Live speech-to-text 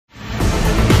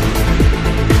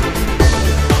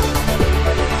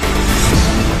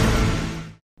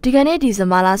ဒီကနေ့ဒီဇင်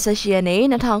ဘာလ18ရက်နေ့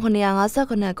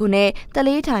2959ခုနှစ်တ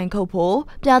လေးထိုင်ခုတ်ဖို့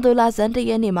ပြာသူလာဇန်တ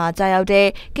ရက်နေ့မှာကြာရောက်တဲ့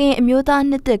ကရင်အမျိုးသား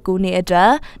နှစ်သက်ကူနှစ်အတွ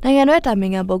က်နိုင်ငံတော်တိုင်ပ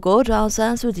င်ခံပုဂ္ဂိုလ်ဒေါအောင်ဆ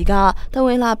န်းစုကြည်ကသဝ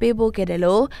င်လာပေးပို့ခဲ့တယ်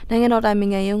လို့နိုင်ငံတော်တိုင်ပ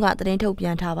င်ခံရုံးကသတင်းထုတ်ပြ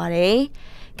န်ထားပါတယ်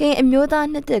။ကရင်အမျိုးသား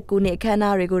နှစ်သက်ကူနှစ်အခမ်းအ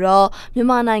နားတွေကိုတော့မြန်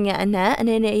မာနိုင်ငံအနှံ့အ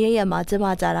နေနဲ့အရရမှာကျင်းပ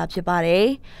ကြတာဖြစ်ပါတယ်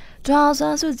။ဒေါအောင်ဆ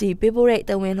န်းစုကြည်ပေးပို့တဲ့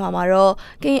တဝင်လွှာမှာတော့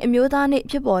ကရင်အမျိုးသားနေ့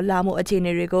ဖြစ်ပေါ်လာမှုအခြေအ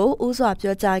နေတွေကိုဥစွာ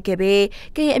ပြောကြားခဲ့ပြီး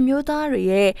ကရင်အမျိုးသားတွေ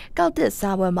ရဲ့ကောက်တစ်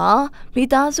စားပွဲမှာမိ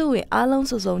သားစုဝင်အားလုံး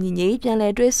စုစုံညီညီပြန်လ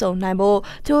ည်တွေ့ဆုံနိုင်ဖို့စ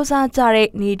조사ကြတဲ့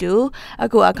နေ့တူအ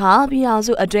ခုအခါပြည်အောင်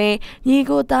စုအတွင်းညီ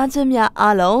ကိုသားချင်းများ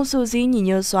အားလုံးစုစည်းညီ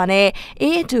ညွတ်စွာနဲ့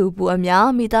အေးအတူပူအများ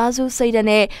မိသားစုစိတ်ဓာတ်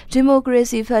နဲ့ဒီမိုကရေ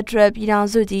စီဖက်ဒရယ်ပြည်အောင်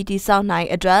စုကြီးတည်ဆောက်နိုင်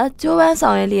အတွက်ကြိုးပမ်းဆော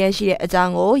င်ရွက်လျက်ရှိတဲ့အကြော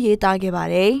င်းကိုရေးသားခဲ့ပါ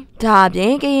တယ်။ဒါအပြ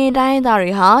င်ကရင်တိုင်းသား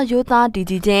တွေဟာရိုးသားတည်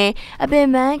ကြည်ခြင်းအပင်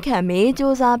ပန်းခံပြီးစ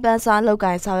조사ပန်းစားလုပ်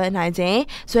ကိုင်ဆောင်ရွက်နိုင်ခြင်း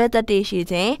ဇွဲသက်တည်ရှိ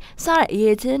ခြင်းစတဲ့အ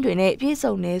ရေးချင်းတွေနဲ့ပြည့်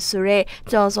စုံနေဆိုတဲ့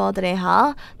ကြော်စောတဲ့ဟာ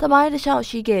သမိုင်းတစ်လျှောက်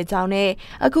ရှိခဲ့ကြောင်းနဲ့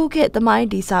အခုခေတ်သမိုင်း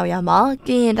တည်ဆောက်ရမှာက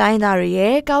ရင်တိုင်းသားတွေ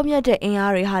ရဲ့ကောင်းမြတ်တဲ့အင်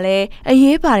အားတွေဟာလည်းအ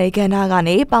ရေးပါတဲ့ကဏ္ဍက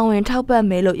နေပါဝင်ထောက်ပံ့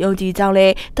မယ်လို့ယုံကြည်ကြောင်းလ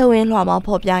ည်းသဝင်လွှာမှာ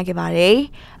ဖော်ပြခဲ့ပါတယ်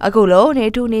။အခုလိုနေ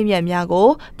ထူးနေမြတ်များကို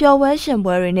ပျော်ပွဲရှင်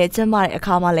ပွဲတွေနဲ့ကျင်းပတဲ့အ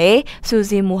ခါမှာလည်းစူး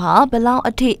စီးမှုဟာဘလောက်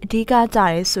အထိအဓိကကျ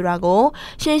တယ်ဆိုတာကို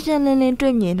ရှင်းရှင်းလင်းလင်း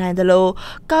တွေ့မြင်နိုင်သလို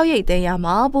ကောက်ရိတ်သိမ်းရ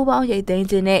မှာပူပေါင်းရိတ်သိမ်း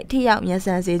ခြင်းနဲ့ထိရောက်မြန်ဆ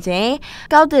န်စေခြင်း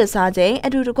ကောက်တစ်စားခြင်းအ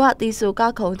တူတကွသီဆိုကော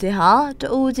က်ခုံခြင်းဟာတ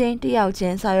ဦးချင်းတယောက်ချ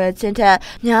င်းဆောင်ရွက်ခြင်းထက်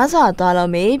များစွာသွား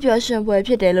လို့မေးပျော်ရွှင်ပွဲ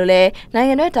ဖြစ်တယ်လို့လည်းနိုင်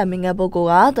ငံတော်တိုင်ပင်ခံပုဂ္ဂို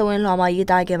လ်ကသဝင်လွှာမှာရေး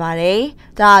သားခဲ့ပါတယ်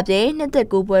။ဒါအပြင်နှစ်သက်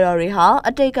ကူပွဲတော်တွေဟာ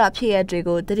အတိတ်ကဖြစ်ရပ်တွေ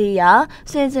ကိုတတိယ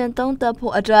စင်စင်သုံးသပ်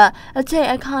ဖို့အတွက်အချိန်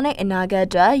အခါနဲ့အနာဂတ်အ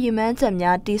တွက်ရည်မှန်းချက်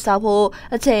များတည်ဆောက်ဖို့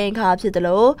အချိန်အခါဖြစ်တယ်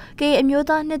လို့ကရင်အမျိုး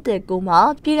သားနှစ်သက်ကူမှာ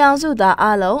ပြည်ထောင်စုသားအ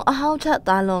လုံးအဟောင်းထက်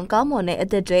သားလွန်ကောင်းမွန်တဲ့အ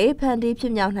သစ်တွေဖန်တီးဖြ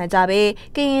စ်မြောက်နိုင်ကြပြီး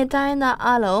ကရင်တိုင်းသား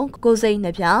အလုံးကိုယ်စိတ်နှ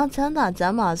ပြချမ်းသာကြ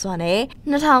မ်းမာစွာနဲ့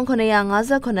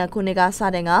2958ခုနှစ်ကစ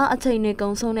တင်ကအချိန်တွေကု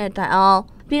န်ဆုံးတဲ့တိုင်အောင်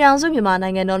ပြည်ထောင်စုမြန်မာ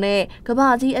နိုင်ငံတော်နဲ့ကမ္ဘာ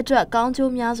ကြီးအတွက်ကောင်း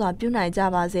ကျိုးများစွာပြုနိုင်ကြ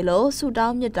ပါစေလို့ဆုတော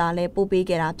င်းမေတ္တာလည်းပို့ပေး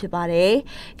ခဲ့တာဖြစ်ပါတယ်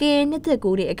။ကရင်နှစ်သက်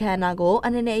ကူတဲ့အခမ်းအနားကိုအ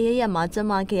နေနဲ့အရရမှာကျင်း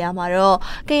ပခဲ့ရမှာတော့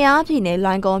ကယားပြည်နယ်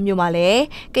လွိုင်ကော်မြို့မှာလည်း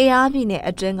ကယားပြည်နယ်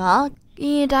အတွင်းကက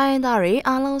ရင်တိုင်းသားတွေ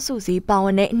အားလုံးစုစည်းပါဝ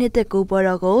င်တဲ့နှစ်သက်ကူပွဲ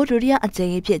တော်ကိုဒုတိယအကြိ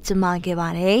မ်အဖြစ်ကျင်းပခဲ့ပါ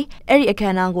တယ်။အဲ့ဒီအခ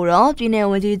မ်းအနားကိုတော့ပြည်နယ်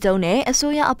ဝန်ကြီးချုပ်နဲ့အ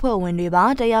စိုးရအဖွဲ့ဝင်တွေပါ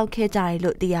တက်ရောက်ခဲ့ကြတယ်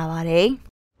လို့သိရပါတယ်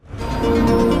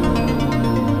။